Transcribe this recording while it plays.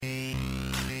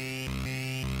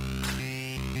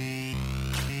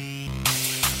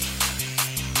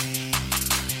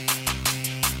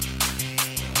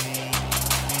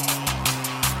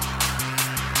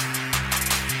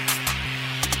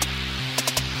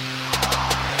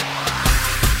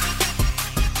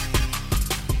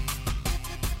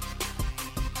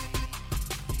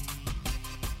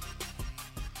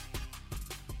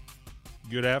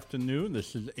Good afternoon.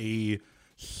 This is a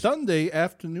Sunday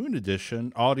afternoon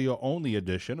edition, audio-only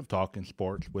edition of Talking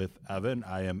Sports with Evan.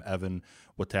 I am Evan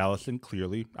Witallison,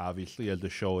 clearly, obviously, as the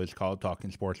show is called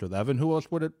Talking Sports with Evan. Who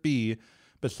else would it be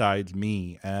besides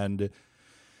me? And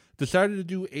decided to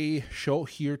do a show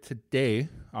here today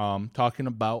talking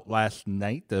about last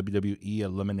night, the WWE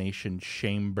Elimination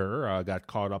Chamber. Got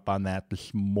caught up on that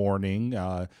this morning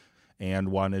and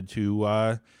wanted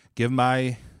to give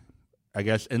my, I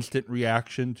guess, instant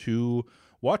reaction to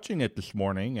watching it this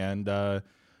morning and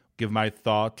give my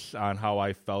thoughts on how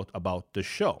I felt about the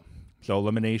show. So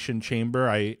Elimination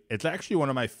Chamber, it's actually one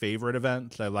of my favorite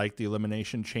events. I like the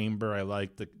Elimination Chamber. I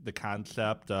like the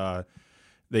concept.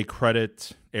 They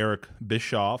credit Eric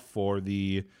Bischoff for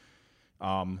the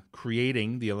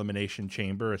creating the Elimination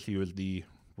Chamber, as he was the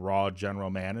Raw general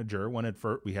manager when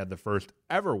we had the first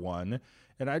ever one.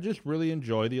 And I just really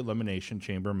enjoy the Elimination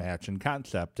Chamber match and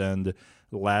concept. And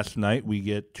last night we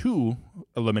get two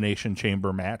Elimination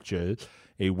Chamber matches,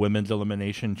 a women's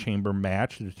Elimination Chamber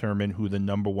match to determine who the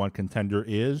number one contender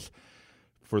is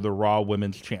for the Raw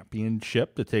Women's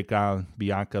Championship to take on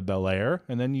Bianca Belair.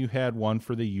 And then you had one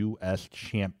for the U.S.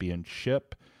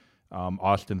 Championship.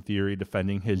 Austin Theory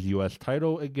defending his U.S.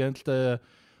 title against a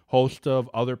host of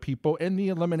other people in the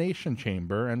Elimination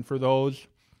Chamber. And for those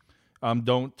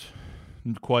don't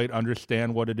quite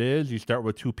understand what it is, you start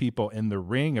with two people in the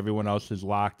ring. Everyone else is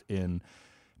locked in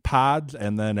pods.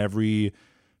 And then every,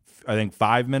 I think,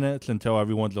 5 minutes until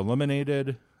everyone's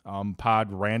eliminated,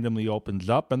 pod randomly opens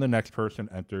up and the next person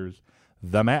enters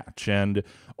the match. And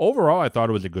overall, I thought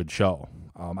it was a good show.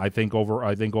 I think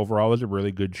overall it was a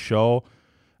really good show.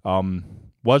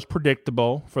 Was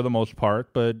predictable for the most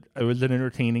part, but it was an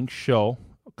entertaining show.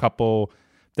 A couple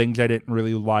things I didn't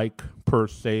really like per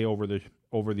se over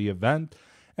the event,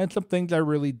 and some things I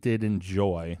really did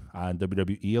enjoy on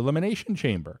WWE Elimination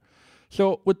Chamber.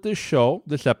 So with this show,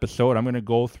 this episode, I'm going to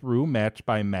go through match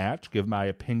by match, give my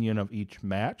opinion of each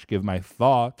match, give my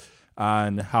thought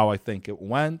on how I think it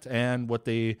went, and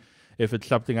if it's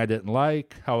something I didn't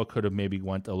like, how it could have maybe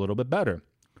went a little bit better.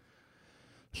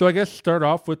 So I guess start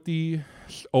off with the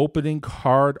opening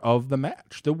card of the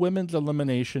match, the Women's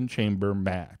Elimination Chamber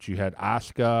match. You had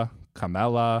Asuka,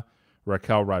 Carmella,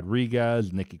 Raquel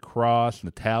Rodriguez, Nikki Cross,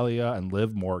 Natalya, and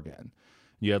Liv Morgan.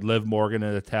 You had Liv Morgan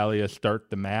and Natalya start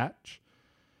the match.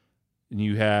 And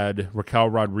you had Raquel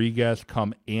Rodriguez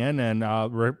come in, and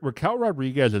Raquel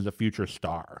Rodriguez is a future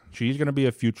star. She's going to be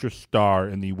a future star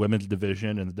in the women's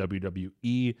division in the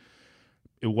WWE.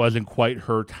 It wasn't quite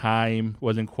her time.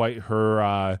 Wasn't quite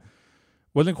her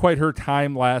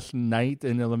time last night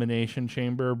in Elimination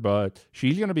Chamber, but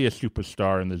she's going to be a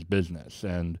superstar in this business,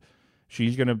 and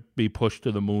she's going to be pushed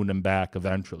to the moon and back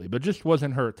eventually. But just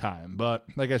wasn't her time. But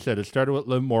like I said, it started with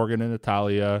Liv Morgan and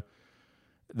Natalya.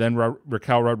 Then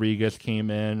Raquel Rodriguez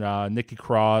came in. Nikki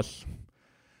Cross.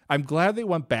 I'm glad they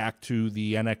went back to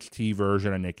the NXT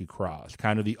version of Nikki Cross,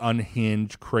 kind of the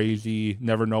unhinged, crazy,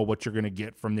 never know what you're going to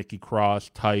get from Nikki Cross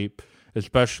type,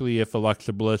 especially if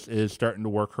Alexa Bliss is starting to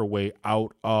work her way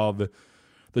out of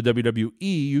the WWE.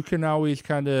 You can always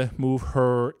kind of move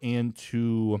her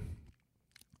into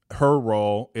her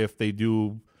role if they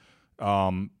do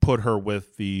put her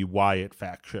with the Wyatt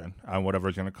faction on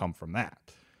whatever's going to come from that.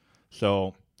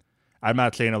 So I'm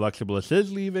not saying Alexa Bliss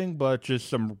is leaving, but just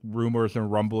some rumors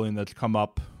and rumbling that's come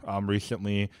up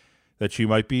recently that she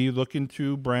might be looking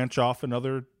to branch off in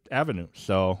other avenues.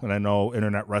 So, and I know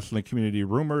internet wrestling community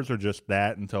rumors are just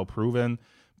that until proven,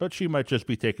 but she might just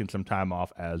be taking some time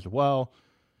off as well.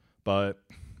 But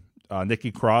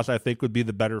Nikki Cross, I think, would be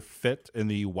the better fit in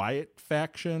the Wyatt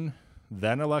faction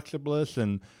than Alexa Bliss,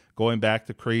 and going back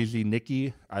to crazy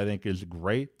Nikki, I think is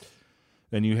great.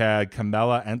 Then you had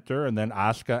Carmella enter, and then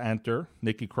Asuka enter.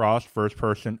 Nikki Cross, first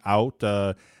person out.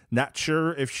 Not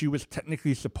sure if she was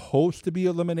technically supposed to be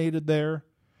eliminated there,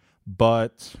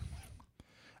 but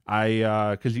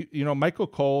because Michael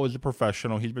Cole is a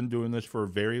professional. He's been doing this for a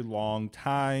very long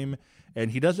time,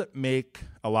 and he doesn't make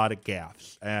a lot of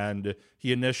gaffes. And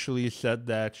he initially said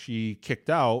that she kicked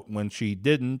out when she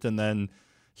didn't, and then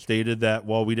stated that,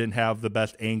 well, we didn't have the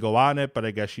best angle on it, but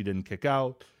I guess she didn't kick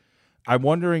out. I'm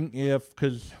wondering if,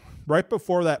 because right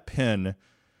before that pin,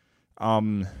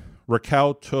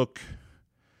 Raquel took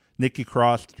Nikki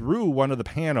Cross through one of the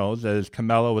panels as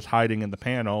Carmella was hiding in the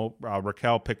panel.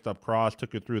 Raquel picked up Cross,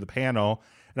 took her through the panel,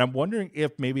 and I'm wondering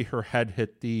if maybe her head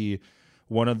hit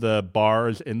one of the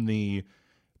bars in the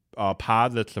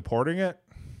pod that's supporting it,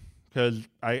 because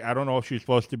I don't know if she's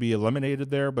supposed to be eliminated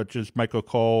there, but just Michael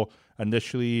Cole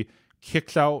initially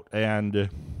kicks out, and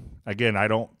again, I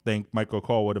don't think Michael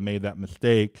Cole would have made that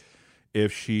mistake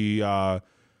if she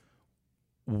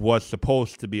was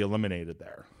supposed to be eliminated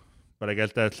there. But I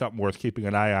guess that's something worth keeping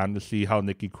an eye on to see how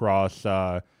Nikki Cross,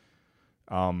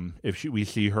 if we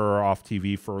see her off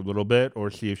TV for a little bit, or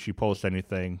see if she posts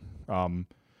anything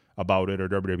about it, or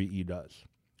WWE does.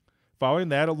 Following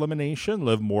that elimination,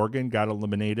 Liv Morgan got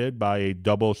eliminated by a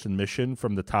double submission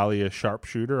from Natalya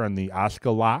Sharpshooter on the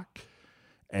Asuka lock.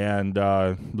 And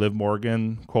Liv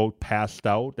Morgan, quote, passed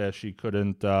out as she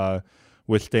couldn't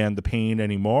withstand the pain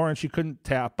anymore. And she couldn't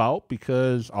tap out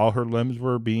because all her limbs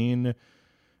were being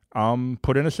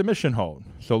put in a submission hold.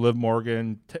 So Liv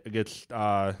Morgan gets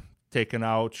taken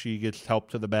out. She gets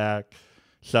helped to the back.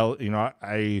 So,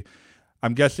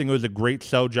 I'm guessing it was a great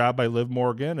sell job by Liv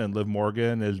Morgan, and Liv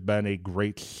Morgan has been a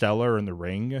great seller in the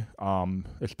ring,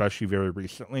 especially very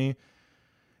recently.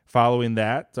 Following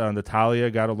that, Natalya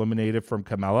got eliminated from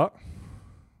Carmella,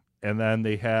 and then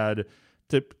they had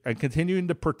and continuing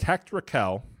to protect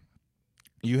Raquel,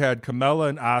 you had Carmella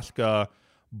and Asuka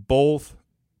both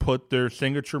put their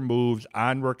signature moves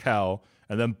on Raquel,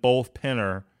 and then both pin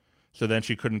her, so then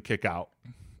she couldn't kick out.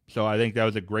 So I think that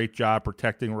was a great job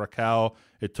protecting Raquel.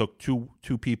 It took two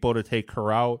people to take her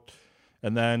out.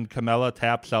 And then Carmella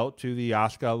taps out to the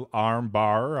Asuka arm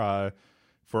bar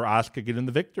for Asuka getting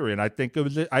the victory. And I think it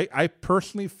was I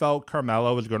personally felt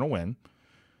Carmella was going to win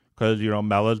because,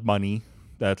 Mella's money.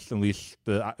 That's at least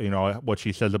what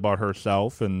she says about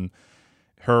herself. And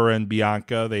her and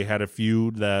Bianca, they had a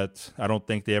feud that I don't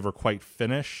think they ever quite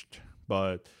finished,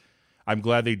 but I'm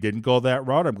glad they didn't go that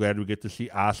route. I'm glad we get to see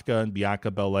Asuka and Bianca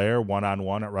Belair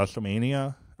one-on-one at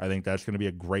WrestleMania. I think that's going to be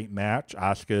a great match.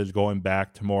 Asuka is going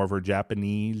back to more of her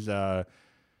Japanese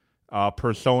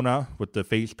persona with the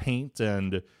face paint,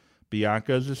 and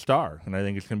Bianca is a star. And I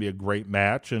think it's going to be a great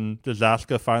match. And does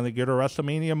Asuka finally get a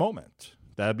WrestleMania moment?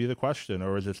 That'd be the question.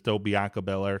 Or is it still Bianca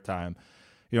Belair time?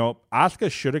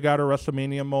 Asuka should have got a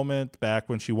WrestleMania moment back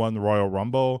when she won the Royal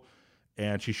Rumble.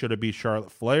 And she should have beat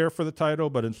Charlotte Flair for the title,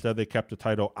 but instead they kept the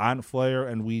title on Flair,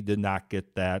 and we did not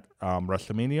get that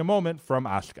WrestleMania moment from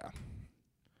Asuka.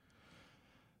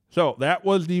 So that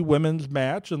was the women's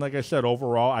match, and like I said,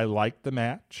 overall, I liked the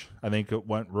match. I think it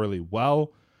went really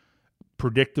well.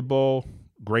 Predictable,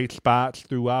 great spots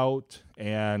throughout,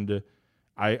 and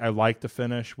I liked the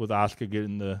finish with Asuka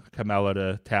getting the Carmella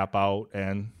to tap out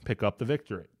and pick up the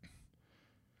victory.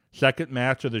 Second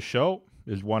match of the show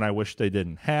is one I wish they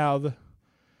didn't have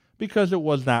because it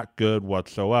was not good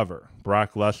whatsoever.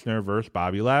 Brock Lesnar versus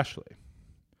Bobby Lashley.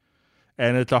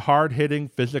 And it's a hard-hitting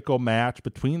physical match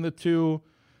between the two,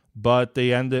 but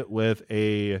they end it with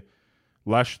a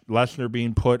Lesnar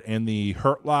being put in the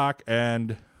hurt lock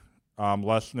and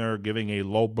Lesnar giving a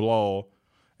low blow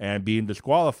and being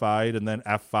disqualified, and then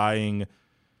F5ing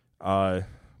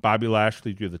Bobby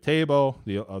Lashley through the table,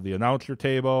 the announcer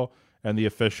table, and the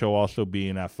official also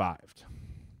being F5'd.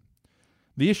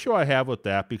 The issue I have with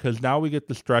that, because now we get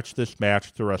to stretch this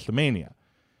match to WrestleMania.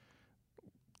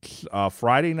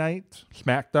 Friday night,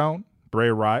 SmackDown,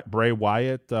 Bray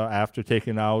Wyatt, after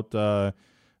taking out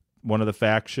one of the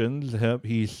factions,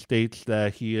 he states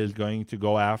that he is going to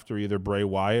go after either Bray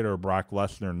Wyatt or Brock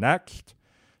Lesnar next.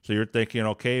 So you're thinking,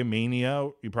 okay, Mania,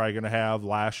 you're probably going to have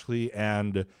Lashley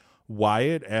and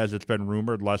Wyatt, as it's been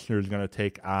rumored Lesnar is going to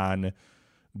take on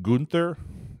Gunther.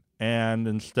 And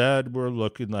instead, we're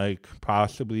looking like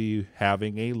possibly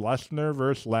having a Lesnar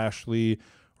versus Lashley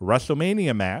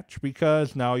WrestleMania match,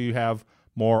 because now you have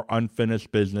more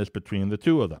unfinished business between the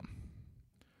two of them.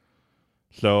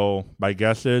 So my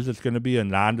guess is it's going to be a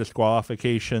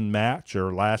non-disqualification match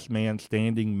or last man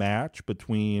standing match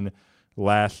between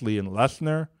Lashley and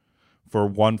Lesnar for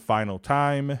one final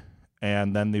time,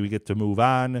 and then we get to move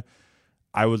on.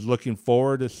 I was looking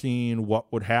forward to seeing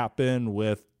what would happen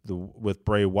with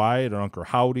Bray Wyatt and Uncle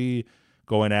Howdy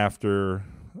going after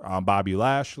Bobby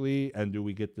Lashley, and do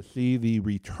we get to see the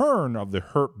return of the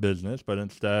Hurt Business? But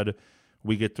instead,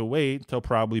 we get to wait until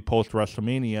probably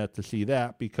post-WrestleMania to see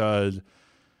that, because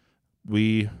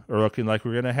we are looking like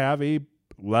we're going to have a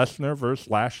Lesnar versus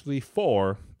Lashley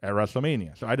 4 at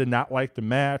WrestleMania. So I did not like the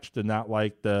match, did not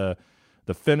like the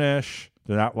finish,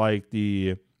 did not like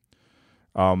the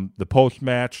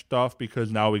post-match stuff,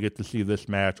 because now we get to see this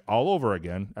match all over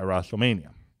again at WrestleMania.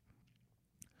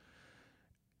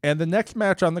 And the next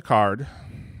match on the card,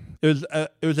 it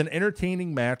was an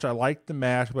entertaining match. I liked the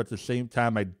match, but at the same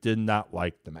time, I did not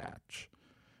like the match.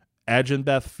 Edge and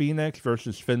Beth Phoenix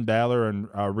versus Finn Balor and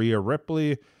Rhea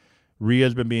Ripley.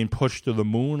 Rhea's been being pushed to the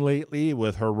moon lately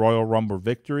with her Royal Rumble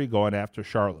victory, going after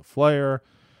Charlotte Flair.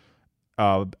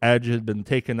 Edge has been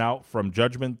taken out from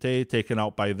Judgment Day, taken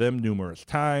out by them numerous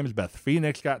times. Beth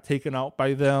Phoenix got taken out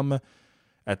by them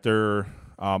at their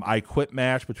I Quit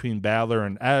match between Balor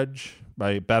and Edge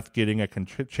by Beth getting a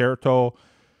concerto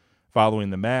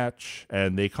following the match,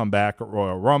 and they come back at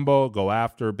Royal Rumble, go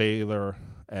after Balor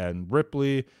and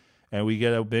Ripley, and we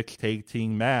get a mixed tag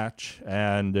team match.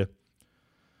 And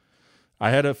I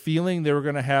had a feeling they were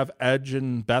going to have Edge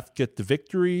and Beth get the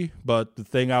victory, but the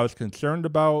thing I was concerned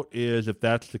about is if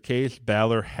that's the case,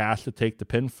 Balor has to take the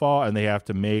pinfall, and they have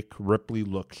to make Ripley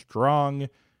look strong.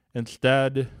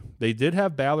 Instead, they did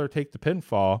have Balor take the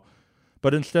pinfall,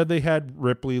 but instead they had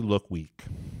Ripley look weak.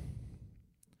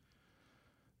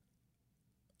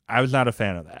 I was not a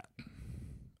fan of that.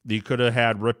 You could have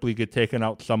had Ripley get taken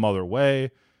out some other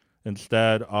way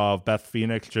instead of Beth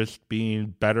Phoenix just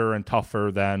being better and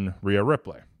tougher than Rhea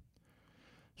Ripley.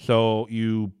 So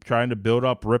you trying to build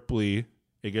up Ripley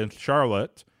against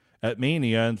Charlotte at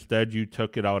Mania. Instead, you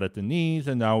took it out at the knees,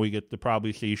 and now we get to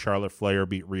probably see Charlotte Flair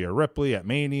beat Rhea Ripley at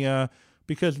Mania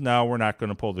because now we're not going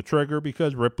to pull the trigger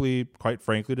because Ripley, quite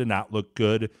frankly, did not look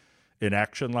good in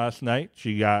action last night.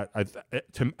 She got,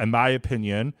 in my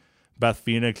opinion, Beth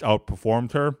Phoenix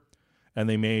outperformed her, and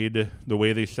they made the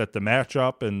way they set the match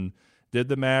up and did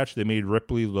the match, they made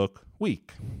Ripley look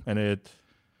weak, and it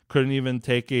couldn't even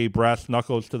take a brass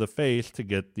knuckles to the face to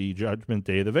get the Judgment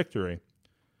Day the victory.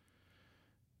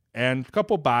 And a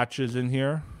couple botches in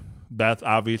here. Beth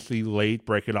obviously late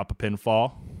breaking up a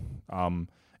pinfall.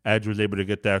 Edge was able to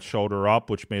get that shoulder up,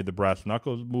 which made the brass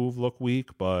knuckles move look weak,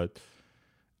 but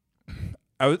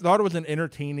I thought it was an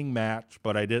entertaining match,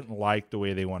 but I didn't like the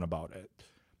way they went about it.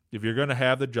 If you're going to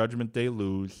have the Judgment Day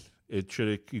lose, you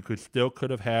could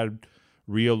have had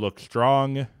Rhea look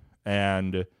strong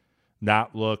and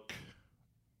not look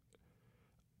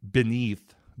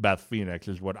beneath Beth Phoenix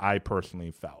is what I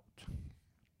personally felt.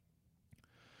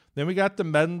 Then we got the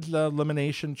men's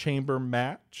Elimination Chamber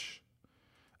match.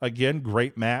 Again,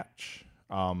 great match.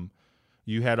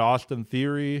 You had Austin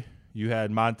Theory, you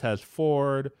had Montez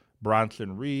Ford,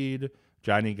 Bronson Reed,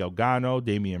 Johnny Gargano,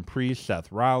 Damian Priest,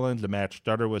 Seth Rollins. The match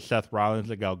started with Seth Rollins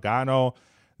and Gargano.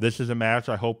 This is a match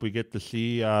I hope we get to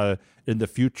see in the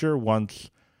future once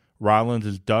Rollins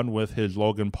is done with his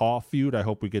Logan Paul feud. I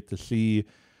hope we get to see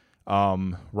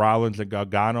Rollins and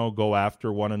Gargano go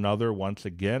after one another once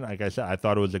again. Like I said, I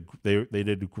thought it was they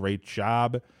did a great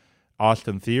job.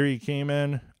 Austin Theory came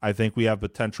in. I think we have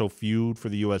potential feud for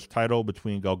the U.S. title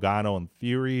between Gargano and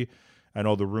Theory. I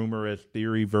know the rumor is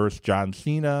Theory versus John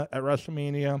Cena at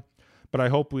WrestleMania, but I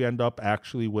hope we end up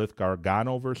actually with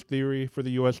Gargano versus Theory for the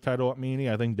U.S. title at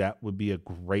Mania. I think that would be a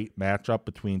great matchup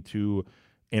between two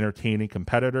entertaining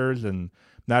competitors, and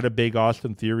not a big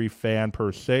Austin Theory fan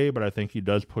per se, but I think he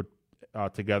does put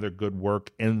together good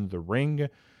work in the ring,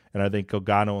 and I think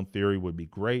Gargano and Theory would be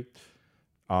great.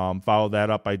 Follow that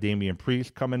up by Damian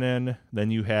Priest coming in.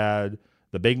 Then you had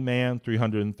the big man,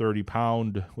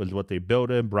 330-pound was what they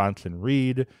built in, Bronson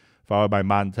Reed, followed by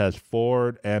Montez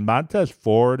Ford. And Montez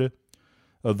Ford,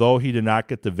 although he did not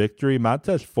get the victory,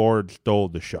 Montez Ford stole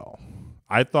the show.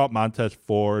 I thought Montez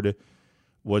Ford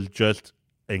was just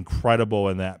incredible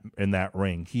in that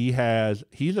ring. He's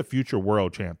a future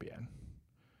world champion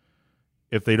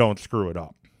if they don't screw it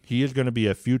up. He is going to be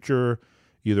a future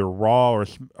either Raw or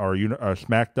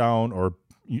SmackDown or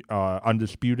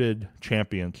undisputed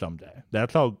champion someday.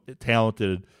 That's how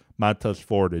talented Montez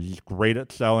Ford is. He's great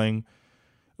at selling,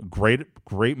 great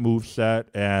moveset,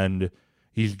 and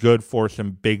he's good for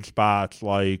some big spots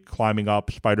like climbing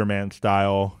up Spider-Man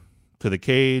style to the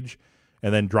cage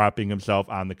and then dropping himself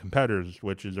on the competitors,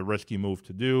 which is a risky move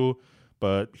to do,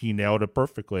 but he nailed it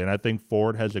perfectly. And I think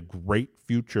Ford has a great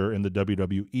future in the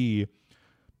WWE,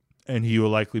 and he will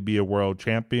likely be a world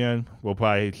champion. We'll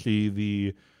probably see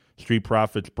the Street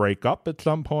Profits break up at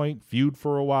some point, feud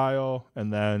for a while,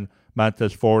 and then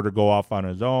Montez Ford will go off on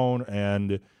his own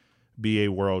and be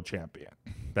a world champion.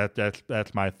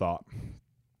 That's my thought.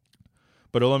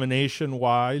 But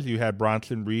elimination-wise, you had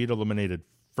Bronson Reed eliminated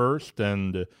first,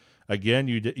 and again,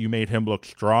 you made him look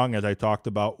strong, as I talked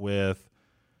about with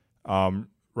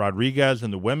Rodriguez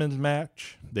in the women's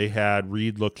match. They had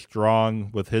Reed look strong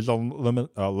with his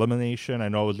elimination. I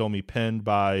know it was only pinned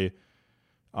by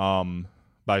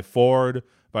Ford,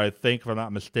 but I think, if I'm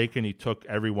not mistaken, he took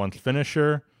everyone's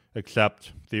finisher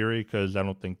except Theory, because I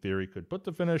don't think Theory could put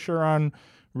the finisher on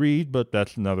Reed, but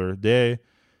that's another day.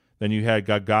 Then you had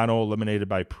Gargano eliminated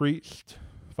by Priest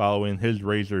following his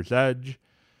Razor's Edge.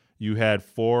 You had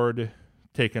Ford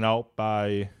taken out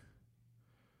by...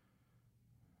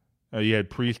 you had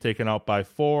Priest taken out by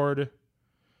Ford,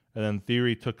 and then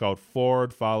Theory took out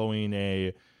Ford following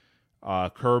a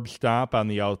curb stomp on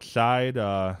the outside.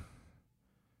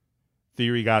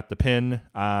 Theory got the pin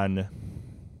on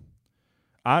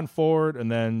Ford,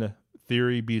 and then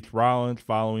Theory beats Rollins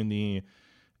following the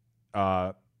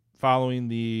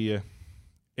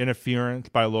interference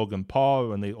by Logan Paul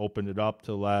when they opened it up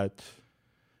to let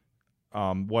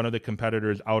one of the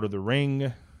competitors out of the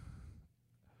ring.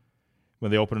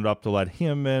 When they open it up to let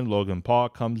him in, Logan Paul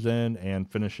comes in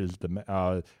and finishes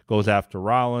goes after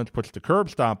Rollins, puts the curb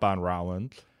stomp on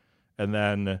Rollins, and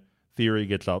then Theory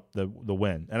gets up the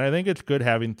win. And I think it's good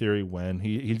having Theory win.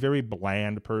 He's very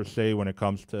bland per se when it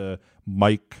comes to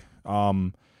mic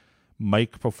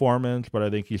performance, but I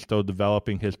think he's still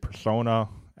developing his persona,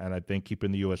 and I think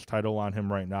keeping the U.S. title on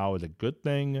him right now is a good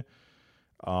thing.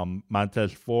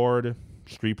 Montez Ford,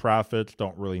 Street Profits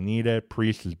don't really need it.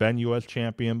 Priest has been U.S.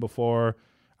 champion before.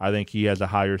 I think he has a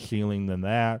higher ceiling than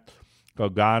that.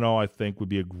 Gargano, I think, would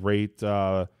be a great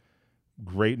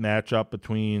matchup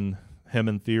between him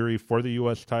and Theory for the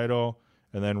U.S. title.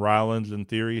 And then Rollins and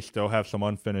Theory still have some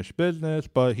unfinished business,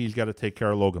 but he's got to take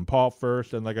care of Logan Paul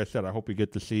first. And like I said, I hope we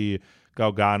get to see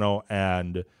Gargano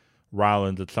and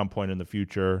Rollins at some point in the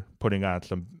future putting on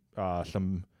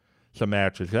some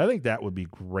matches. I think that would be a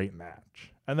great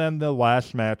match. And then the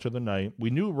last match of the night, we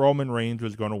knew Roman Reigns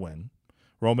was going to win.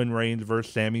 Roman Reigns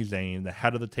versus Sami Zayn. The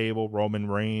head of the table,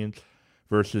 Roman Reigns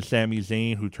versus Sami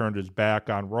Zayn, who turned his back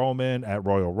on Roman at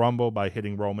Royal Rumble by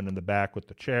hitting Roman in the back with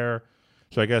the chair.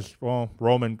 So I guess,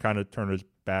 Roman kind of turned his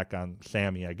back on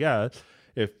Sami, I guess,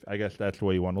 I guess that's the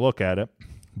way you want to look at it.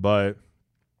 But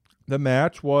the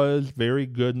match was very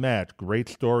good match. Great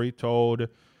story told.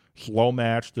 Slow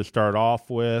match to start off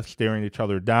with, staring each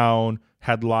other down,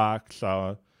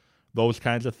 headlocks, those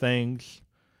kinds of things.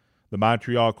 The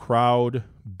Montreal crowd,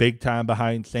 big time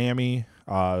behind Sami.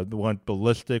 Went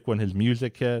ballistic when his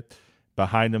music hit,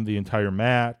 behind him the entire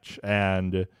match.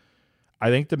 And I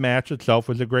think the match itself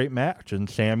was a great match, and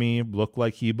Sami looked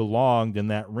like he belonged in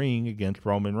that ring against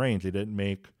Roman Reigns. They didn't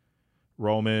make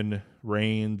Roman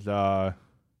Reigns look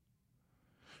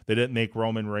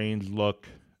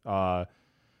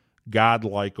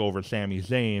godlike over Sami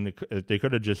Zayn. They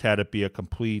could have just had it be a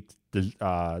complete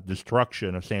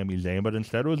destruction of Sami Zayn, but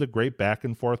instead it was a great back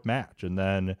and forth match. And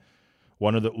then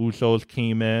one of the Usos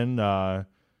came in,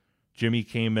 Jimmy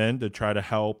came in to try to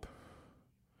help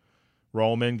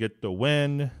Roman get the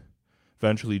win.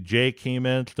 Eventually Jay came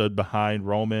in, stood behind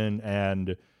Roman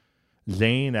and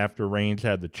Zayn after Reigns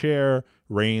had the chair.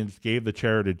 Reigns gave the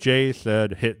chair to Jay,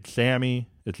 said, "Hit Sami.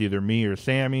 It's either me or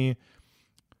Sami."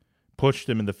 Pushed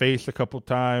him in the face a couple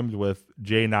times, with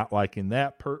Jay not liking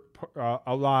that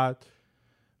a lot.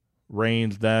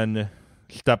 Reigns then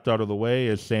stepped out of the way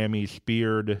as Sami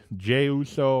speared Jay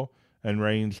Uso, and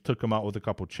Reigns took him out with a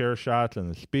couple chair shots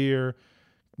and the spear.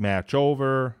 Match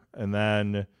over, and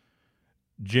then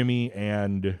Jimmy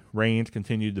and Reigns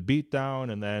continued the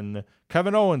beatdown, and then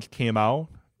Kevin Owens came out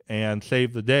and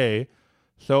saved the day.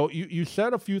 So you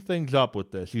set a few things up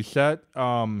with this. You set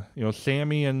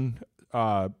Sami and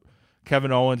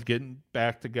Kevin Owens getting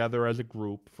back together as a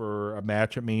group for a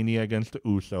match at Mania against the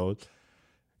Usos.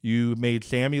 You made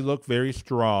Sami look very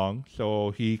strong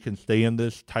so he can stay in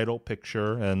this title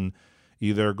picture and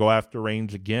either go after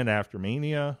Reigns again after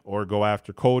Mania or go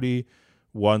after Cody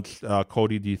once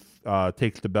Cody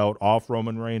takes the belt off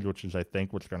Roman Reigns, which is, I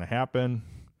think, what's going to happen.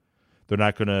 They're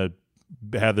not going to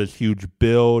have this huge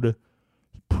build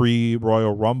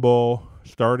pre-Royal Rumble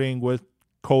starting with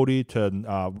Cody to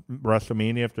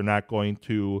WrestleMania. If they're not going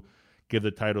to give the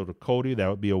title to Cody, that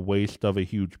would be a waste of a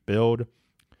huge build.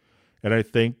 And I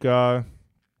think, I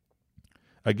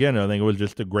think it was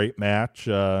just a great match.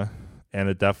 And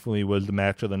it definitely was the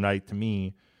match of the night to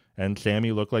me. And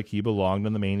Sami looked like he belonged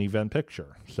in the main event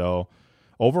picture. So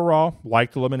overall,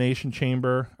 liked Elimination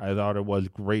Chamber. I thought it was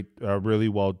great, really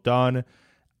well done.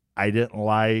 I didn't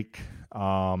like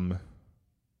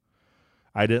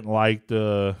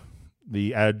the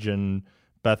Edge and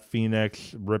Beth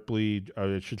Phoenix, Ripley,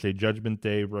 I should say Judgment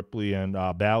Day, Ripley and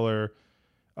Balor,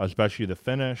 especially the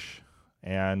finish.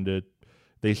 And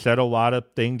they set a lot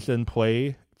of things in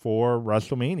play for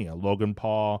WrestleMania. Logan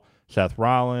Paul, Seth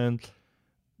Rollins,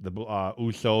 the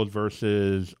Usos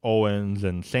versus Owens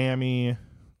and Sami.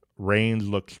 Reigns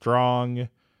looked strong.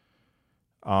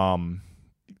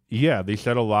 They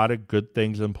set a lot of good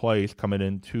things in place coming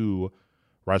into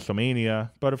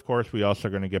WrestleMania. But, of course, we also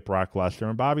are going to get Brock Lesnar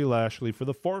and Bobby Lashley for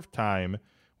the fourth time,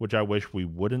 which I wish we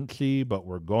wouldn't see, but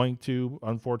we're going to,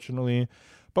 unfortunately.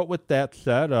 But with that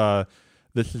said,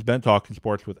 this has been Talking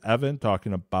Sports with Evan,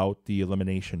 talking about the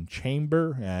Elimination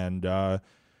Chamber, and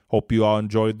hope you all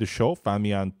enjoyed the show. Find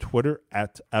me on Twitter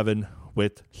at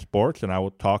EvanWithSports, and I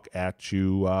will talk at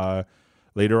you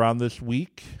later on this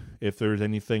week. If there's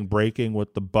anything breaking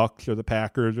with the Bucks or the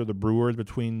Packers or the Brewers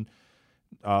between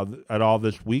at all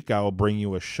this week, I will bring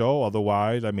you a show.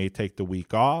 Otherwise, I may take the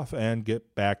week off and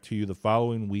get back to you the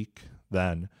following week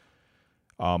then.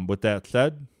 With that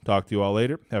said, talk to you all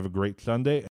later. Have a great Sunday.